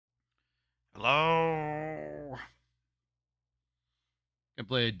Hello. Gonna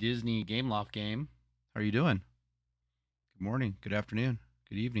play a Disney Game Loft game. How are you doing? Good morning, good afternoon,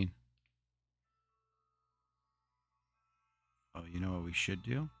 good evening. Oh, you know what we should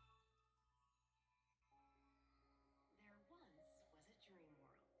do?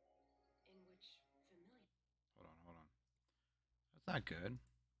 Hold on. That's not good.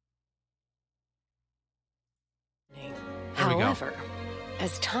 However,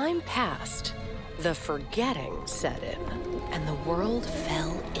 as time passed, the forgetting set in, and the world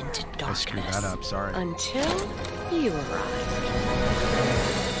fell into darkness. I screwed that up, sorry. Until you arrived.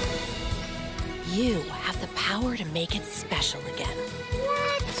 You have the power to make it special again.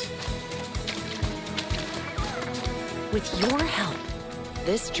 What? With your help,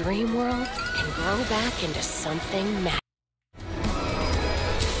 this dream world can grow back into something magical.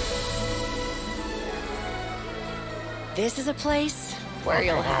 This is a place where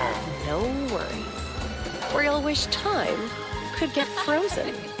you'll have no worries. Where you'll wish time could get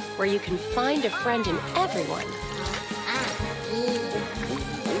frozen. Where you can find a friend in everyone.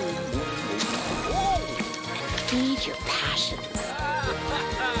 And feed your passions.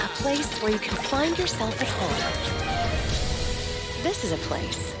 A place where you can find yourself at home. This is a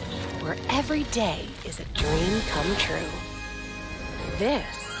place where every day is a dream come true.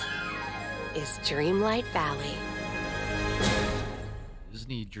 This is Dreamlight Valley.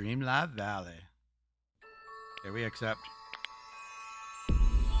 Disney Dreamlight Valley. Okay, we accept.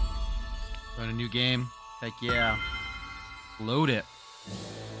 Run a new game. Heck yeah. Load it.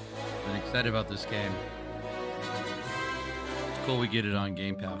 I'm excited about this game. It's cool we get it on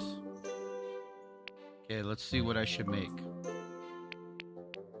Game Pass. Okay, let's see what I should make.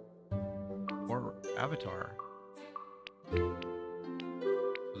 Or avatar.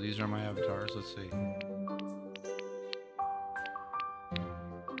 So these are my avatars. Let's see.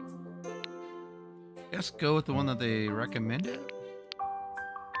 Guess go with the one that they recommended.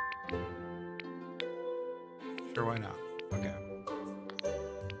 Sure, why not? Okay.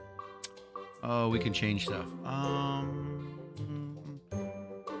 Oh, we can change stuff.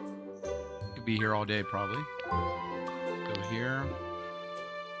 Could be here all day probably. Go here.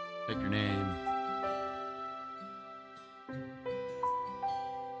 Pick your name.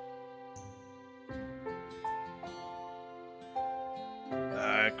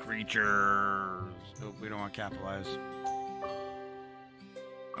 Creatures. Oh, we don't want to capitalize.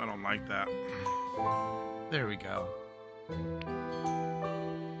 I don't like that. There we go.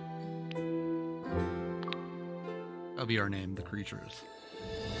 That'll be our name, the creatures.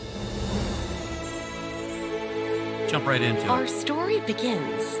 Jump right into it. Our story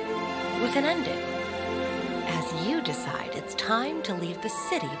begins with an ending as you decide it's time to leave the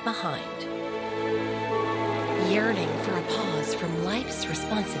city behind. Yearning for a pause from life's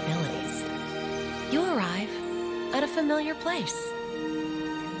responsibilities, you arrive at a familiar place.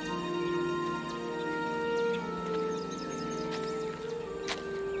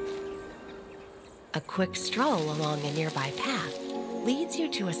 A quick stroll along a nearby path leads you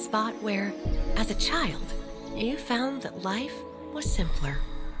to a spot where, as a child, you found that life was simpler,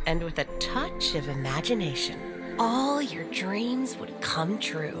 and with a touch of imagination, all your dreams would come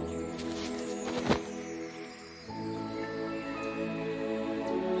true.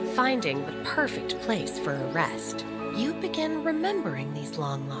 Finding the perfect place for a rest, you begin remembering these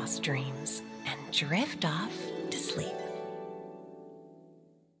long-lost dreams and drift off to sleep.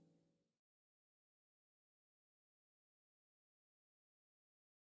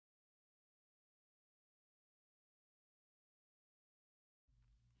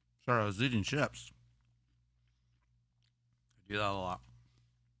 Sorry, I was eating chips. I do that a lot.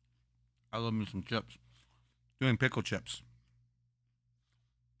 I love me some chips. Doing pickle chips.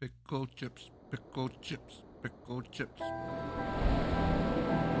 Pickle chips, pickle chips, pickle chips.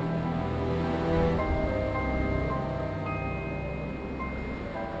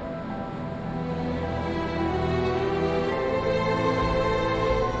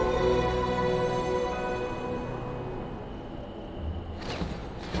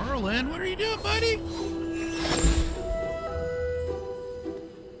 Merlin, what are you doing, buddy?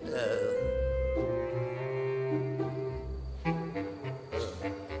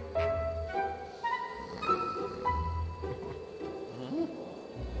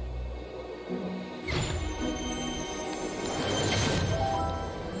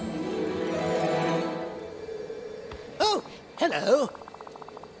 Hello.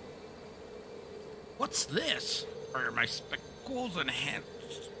 What's this? Are my speckles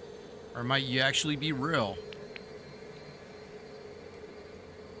enhanced? Or might you actually be real?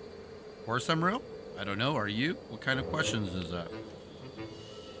 Of course I'm real. I don't know. Are you? What kind of questions is that?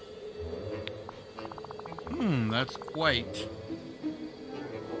 That's quite.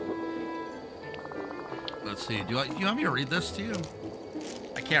 Let's see. Do you want me to read this to you?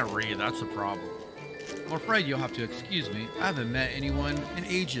 I can't read. That's the problem. I'm afraid you'll have to excuse me. I haven't met anyone in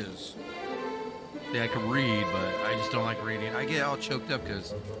ages. Yeah, I can read, but I just don't like reading. I get all choked up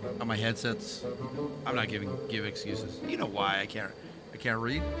because on my headsets. I'm not giving excuses. You know why I can't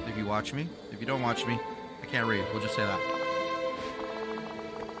read? If you watch me. If you don't watch me, I can't read. We'll just say that.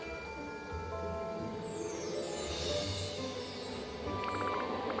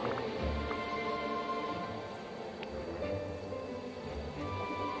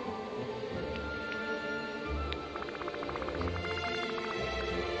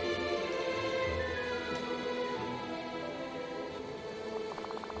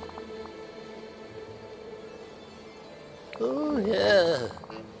 Oh, yeah.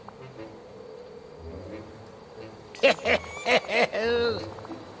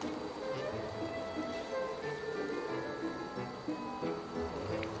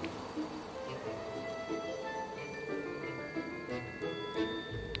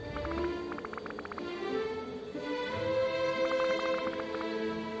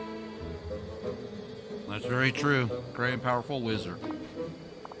 That's very true. Great and powerful wizard.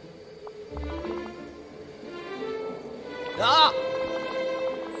 Ah!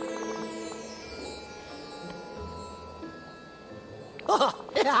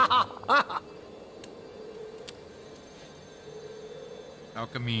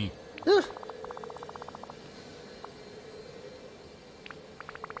 Alchemy.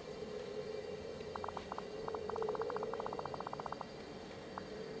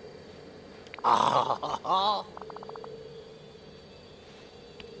 Ah!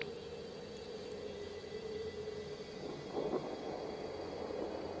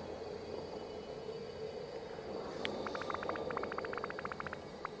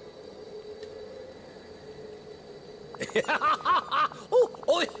 Oh,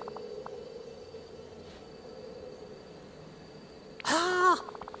 oi! Ah!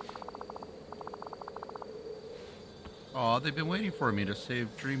 Oh, they've been waiting for me to save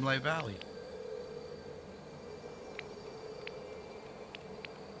Dreamlight Valley.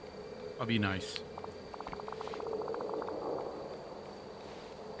 I'll be nice.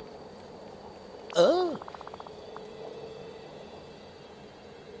 Oh.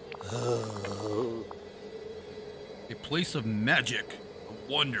 Oh. A place of magic, of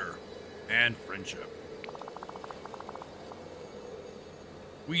wonder, and friendship.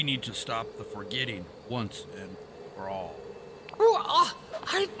 We need to stop the forgetting once and for all.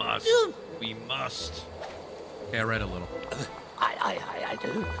 We must. Okay, I read a little. I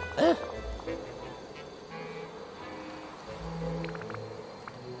do.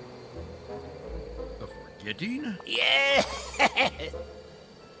 The forgetting? Yeah.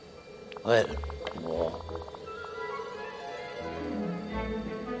 Well, more.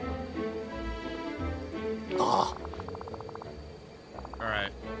 Ah. All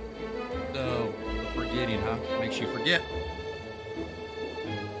right. So, the forgetting, huh? Makes you forget.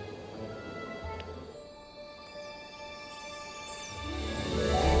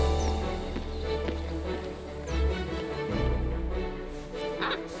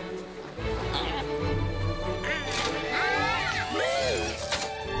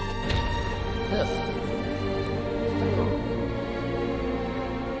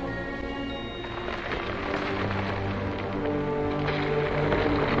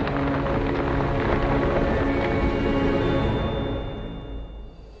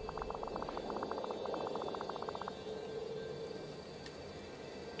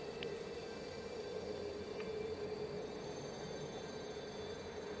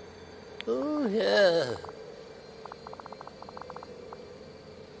 Oh, yeah.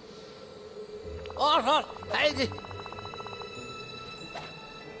 All right, hey.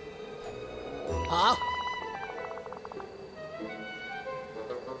 Huh?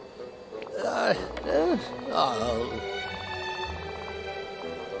 Oh.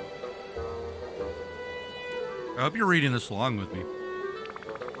 I hope you're reading this along with me.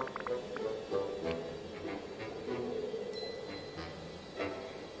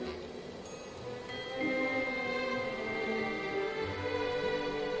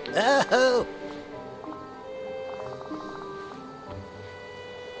 Oh.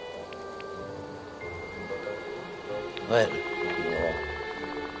 Well, more.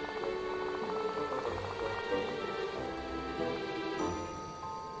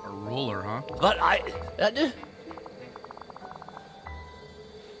 A ruler, huh? But I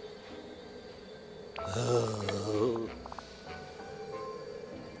Oh.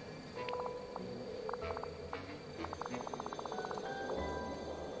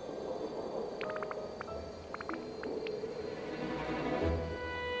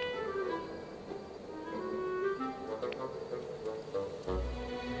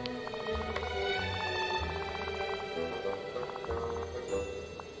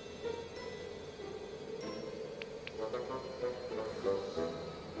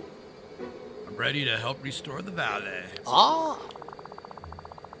 Ready to help restore the valley. Ah.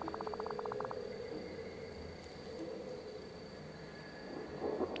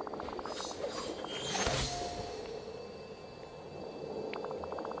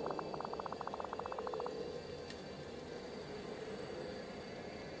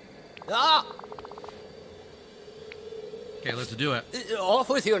 Ah! Okay, let's do it. Off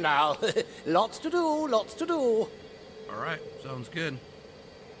with you now. Lots to do, lots to do. All right, sounds good.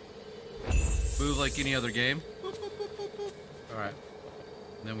 Move like any other game. All right,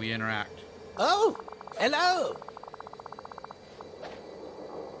 and then we interact. Oh, hello.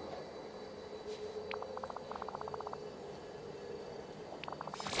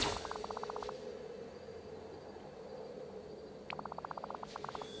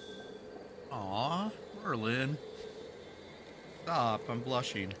 Aw, Merlin. Stop, I'm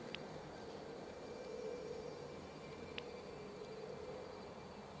blushing.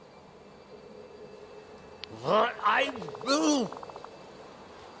 What I do?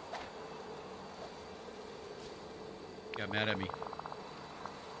 Got mad at me.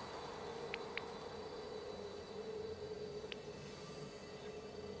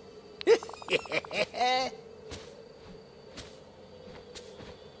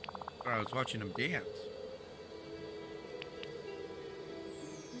 I was watching him dance.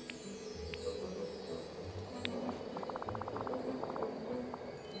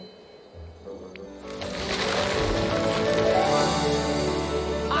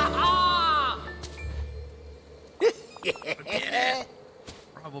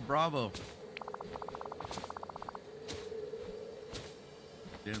 Bravo, bravo.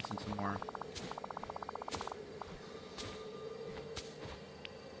 Dancing some more.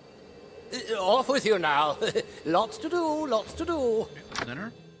 Off with you now. Lots to do, lots to do.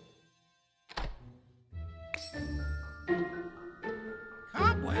 Center.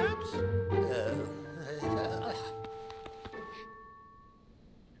 Cobwebs.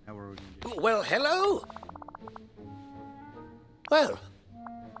 Now what are we gonna do? Well, hello. Well.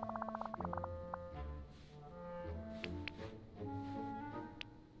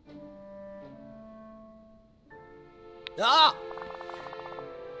 Ah!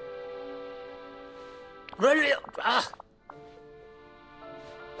 Really? Ah!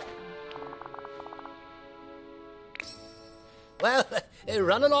 Well,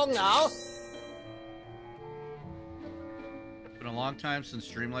 run along now. It's been a long time since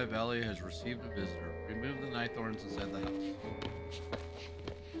Dreamlight Valley has received a visitor. Remove the night thorns inside the house.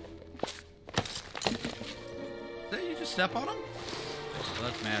 Did you just step on them? Well,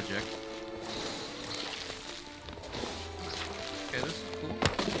 that's magic. Okay, this is cool.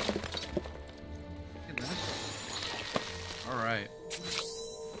 Look at this. Alright.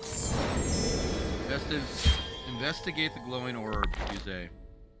 Investigate the glowing orb, use A.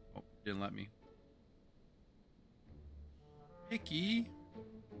 Oh, didn't let me. Hickey.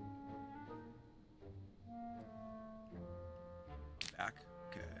 Back.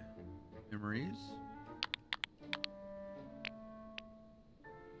 Okay. Memories.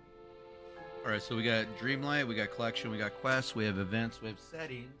 Alright, so we got Dreamlight, we got Collection, we got Quests, we have Events, we have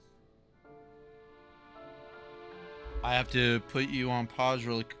Settings. I have to put you on pause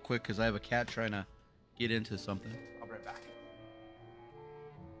really quick because I have a cat trying to get into something. I'll be right back.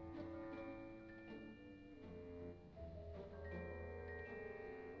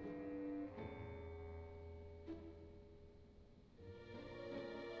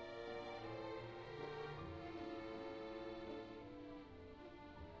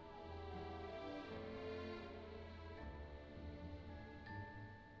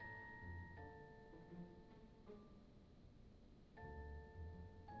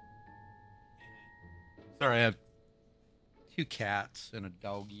 Sorry, I have two cats and a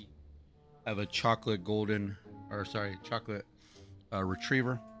doggy. I have a chocolate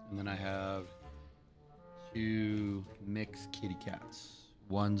retriever, and then I have two mixed kitty cats.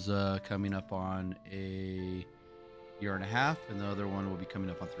 One's coming up on a 1.5 years, and the other one will be coming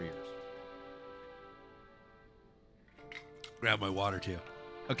up on 3 years. Grab my water too.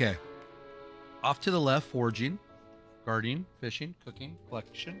 Okay. Off to the left, foraging, guarding, fishing, cooking,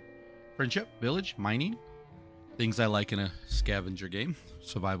 collection, friendship, village, mining. Things I like in a scavenger game,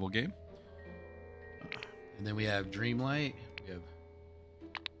 survival game. And then we have Dreamlight, we have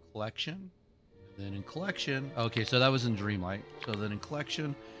Collection, and then in Collection, okay, so that was in Dreamlight. So then in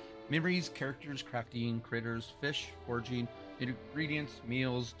Collection, memories, characters, crafting, critters, fish, foraging, ingredients,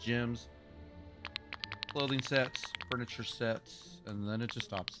 meals, gems, clothing sets, furniture sets, and then it just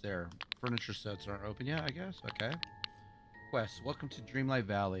stops there. Furniture sets aren't open yet, I guess. Okay. Quests. Welcome to Dreamlight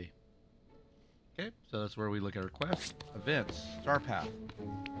Valley. Okay, so that's where we look at our quests. Events. Star Path.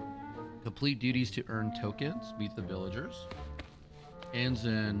 Complete duties to earn tokens. Meet the villagers. Ends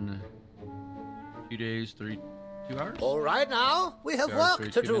in 2 days, 2 hours. All right now, we have 2 hours,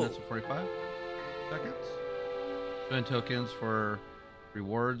 work to 32 do. minutes and 45 seconds. Spend tokens for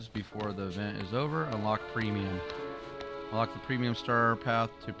rewards before the event is over. Unlock premium. Unlock the premium star path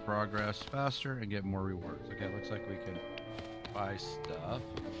to progress faster and get more rewards. Okay, looks like we can buy stuff.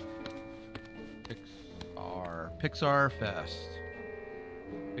 Pixar Fest.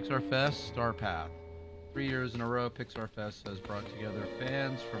 Pixar Fest Star Path. 3 years in a row, Pixar Fest has brought together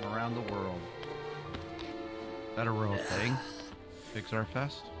fans from around the world. Is that a real thing? Pixar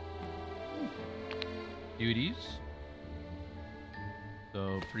Fest? Duties.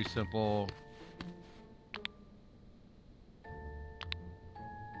 So, pretty simple.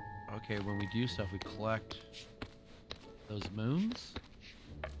 Okay, when we do stuff, we collect those moons.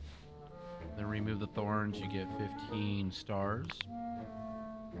 Then remove the thorns, you get 15 stars.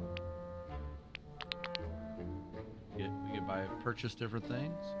 We can purchase different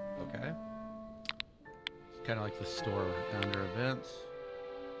things. Okay. It's kind of like the store under events.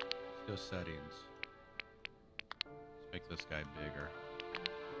 Let's go settings. Let's make this guy bigger.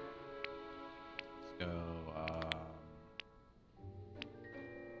 Let's go,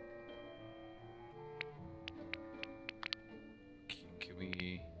 can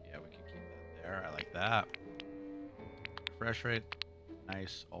we, yeah, we can keep that there. I like that. Refresh rate,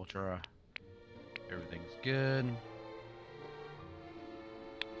 nice, ultra. Everything's good.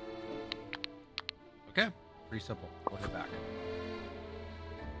 Okay, pretty simple. We'll hit back.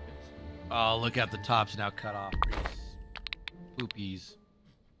 Oh, look at the top's now cut off. Poopies.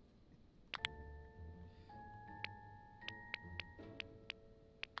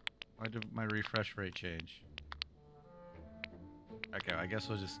 Why did my refresh rate change? Okay, I guess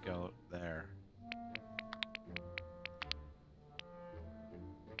we'll just go there.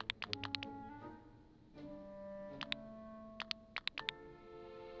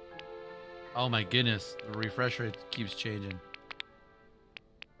 Oh my goodness, the refresh rate keeps changing.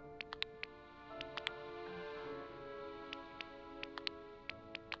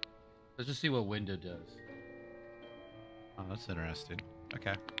 Let's just see what window does. Oh, that's interesting.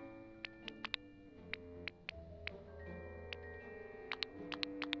 Okay.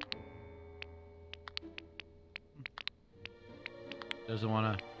 Doesn't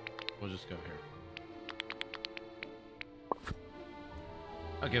wanna, we'll just go here.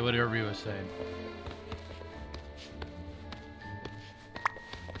 Okay, whatever you was saying.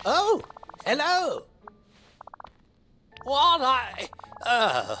 Oh, hello. What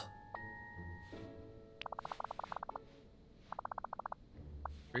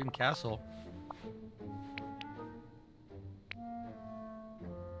Dream Castle.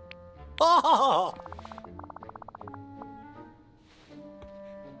 Oh.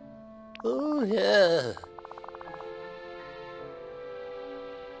 Oh, yeah.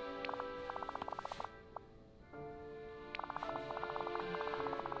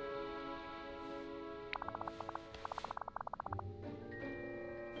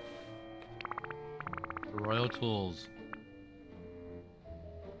 Royal Tools.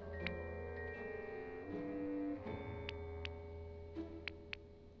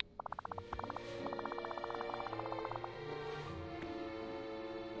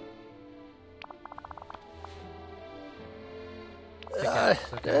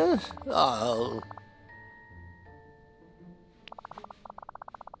 Okay. Oh.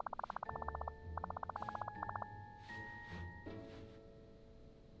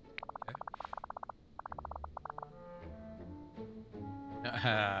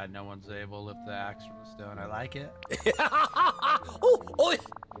 No one's able to lift the axe from the stone. I like it. Oh, oi.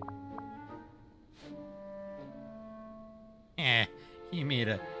 He made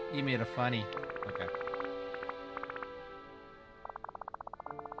a funny. Okay.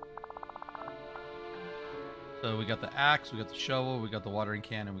 So we got the axe, we got the shovel, we got the watering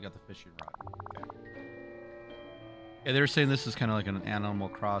can, and we got the fishing rod. Okay. Yeah, they were saying this is kind of like an Animal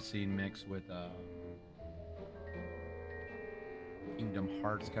Crossing mix with Kingdom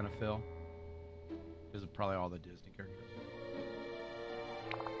Hearts kind of feel. Because of probably all the Disney characters.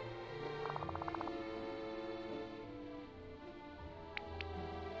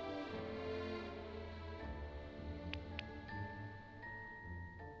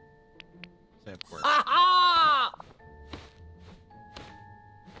 Say of course.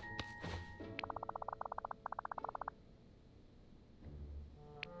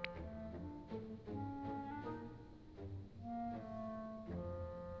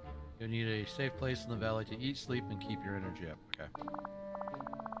 You need a safe place in the valley to eat, sleep, and keep your energy up. Okay.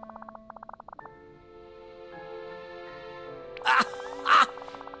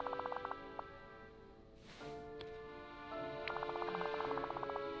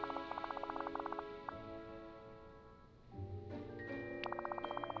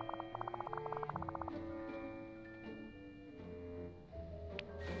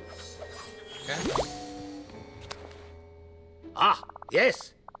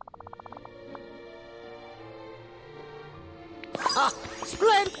 Yes. Ah,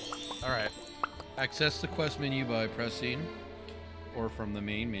 splendid. All right. Access the quest menu by pressing or from the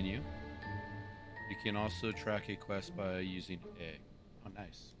main menu. You can also track a quest by using A. Oh,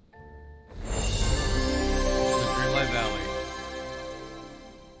 nice. The Dreamlight Valley.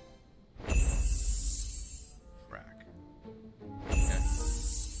 Track. Okay.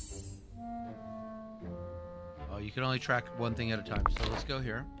 Oh, you can only track one thing at a time. So let's go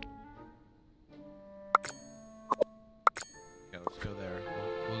here. Okay, let's go there.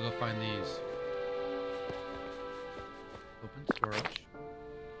 We'll go find these. Open storage.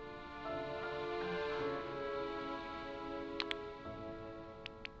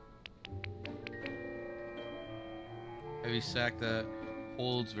 Heavy sack that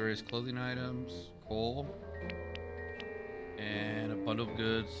holds various clothing items, coal, and a bundle of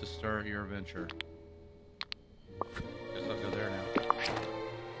goods to start your adventure. Guess I'll go there now.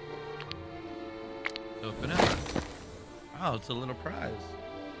 Open it. Oh, it's a little prize.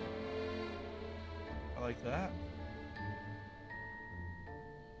 I like that.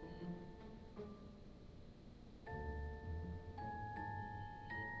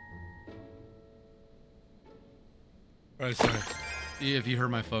 Oh, sorry. If you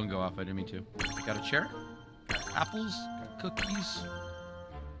heard my phone go off, I didn't mean to. Got a chair? Got apples? Got cookies?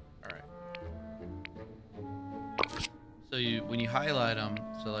 Alright. So when you highlight them,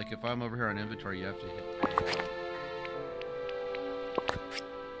 so like if I'm over here on inventory, you have to hit A.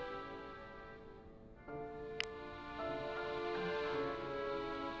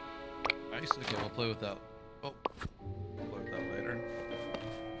 Nice. Okay, we'll play with that. Oh. We'll play with that later.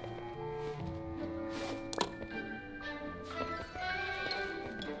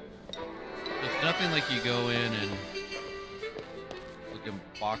 It's nothing like you go in and look in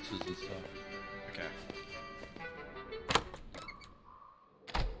boxes and stuff. Okay.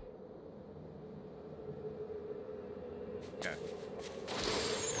 Okay.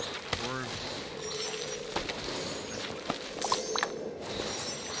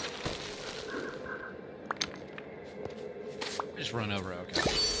 Just run over it, okay.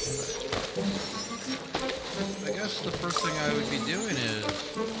 I guess the first thing I would be doing is...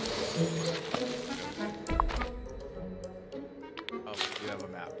 Oh, you have a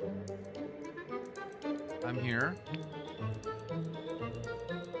map. I'm here.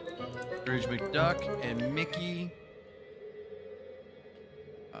 Scrooge McDuck and Mickey.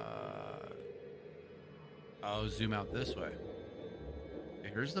 I'll zoom out this way. Okay,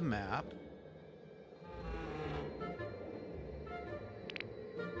 here's the map.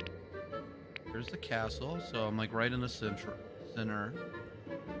 Here's the castle, so I'm like right in the center.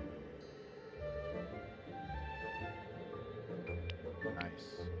 Nice.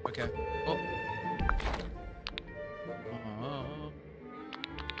 Okay. Oh.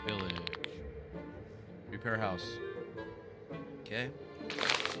 Village. Repair house. Okay.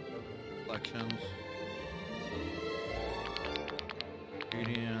 Collections.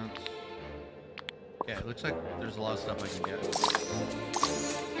 Ingredients. Okay, it looks like there's a lot of stuff I can get.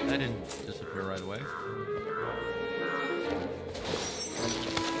 That didn't disappear right away.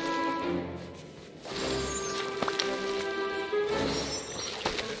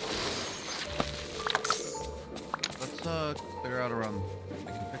 Let's clear out around.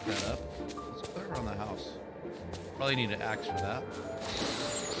 I can pick that up. Let's clear around the house. Probably need an axe for that.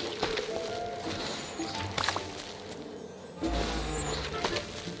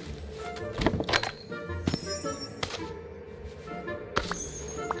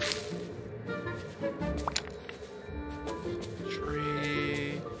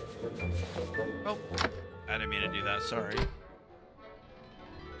 Sorry.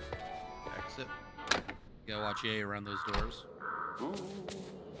 Exit. You gotta watch A around those doors.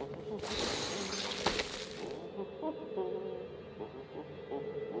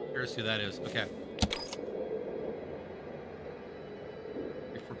 Here's who that is. Okay.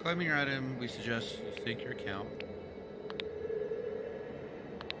 Before claiming your item, we suggest you sync your account.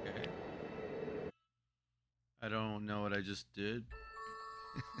 Okay. I don't know what I just did.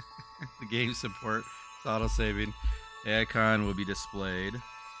 The game support. It's auto-saving. The icon will be displayed.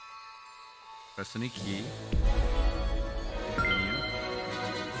 Press any key. Continue.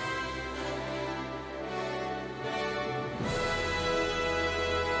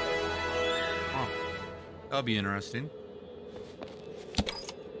 Oh, that'll be interesting.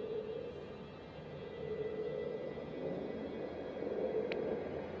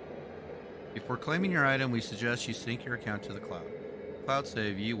 Before claiming your item, we suggest you sync your account to the cloud. Cloud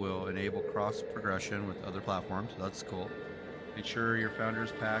save you will enable cross progression with other platforms, so that's cool. Ensure your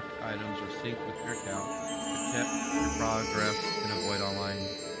founder's pack items are synced with your account. The tip, your progress can avoid online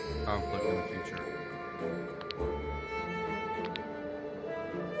conflict in the future.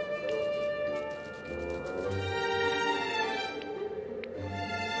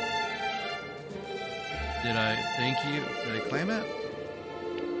 Did I thank you? Did I claim it?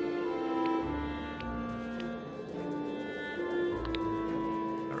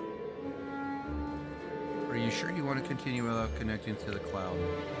 Are you sure you want to continue without connecting to the cloud?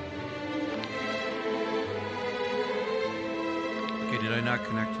 Okay, did I not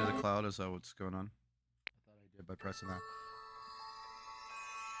connect to the cloud? Is that what's going on? I thought I did by pressing that.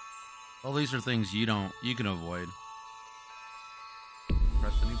 All these are things you can avoid.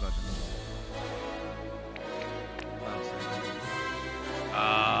 Press the new button. Cloud settings.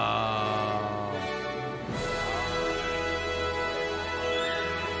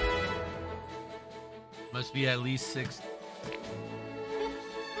 Must be at least 6.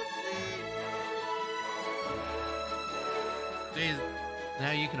 See,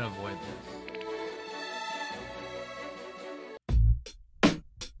 now you can avoid this.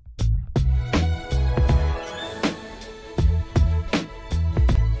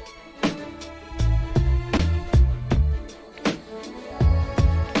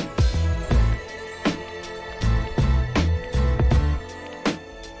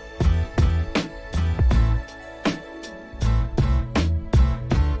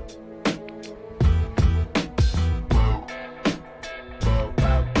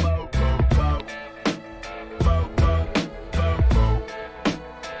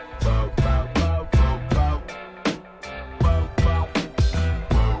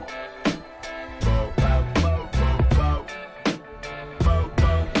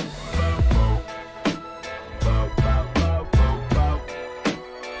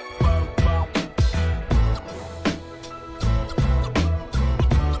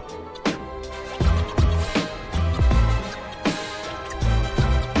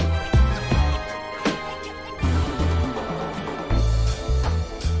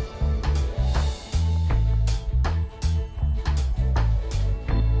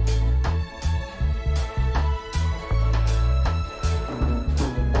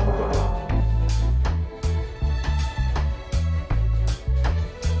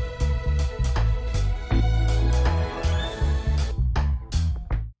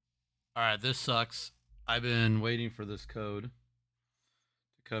 Alright, this sucks. I've been waiting for this code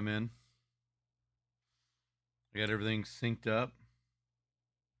to come in. I got everything synced up.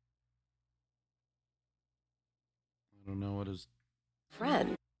 I don't know what is...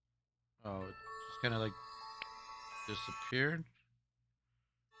 Friend. Oh, it just kind of like disappeared.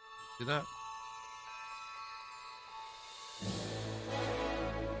 See that?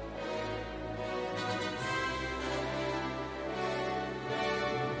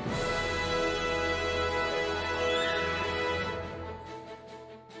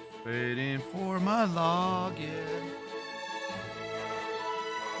 Waiting for my login.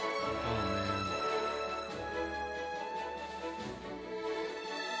 Oh man.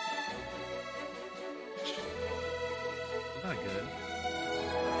 Not good.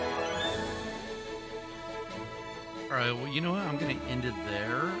 Alright, well, you know what? I'm going to end it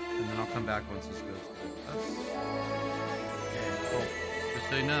there, and then I'll come back once this goes through. Okay, well, just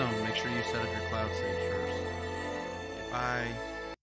so you know, make sure you set up your cloud save first. Okay, bye.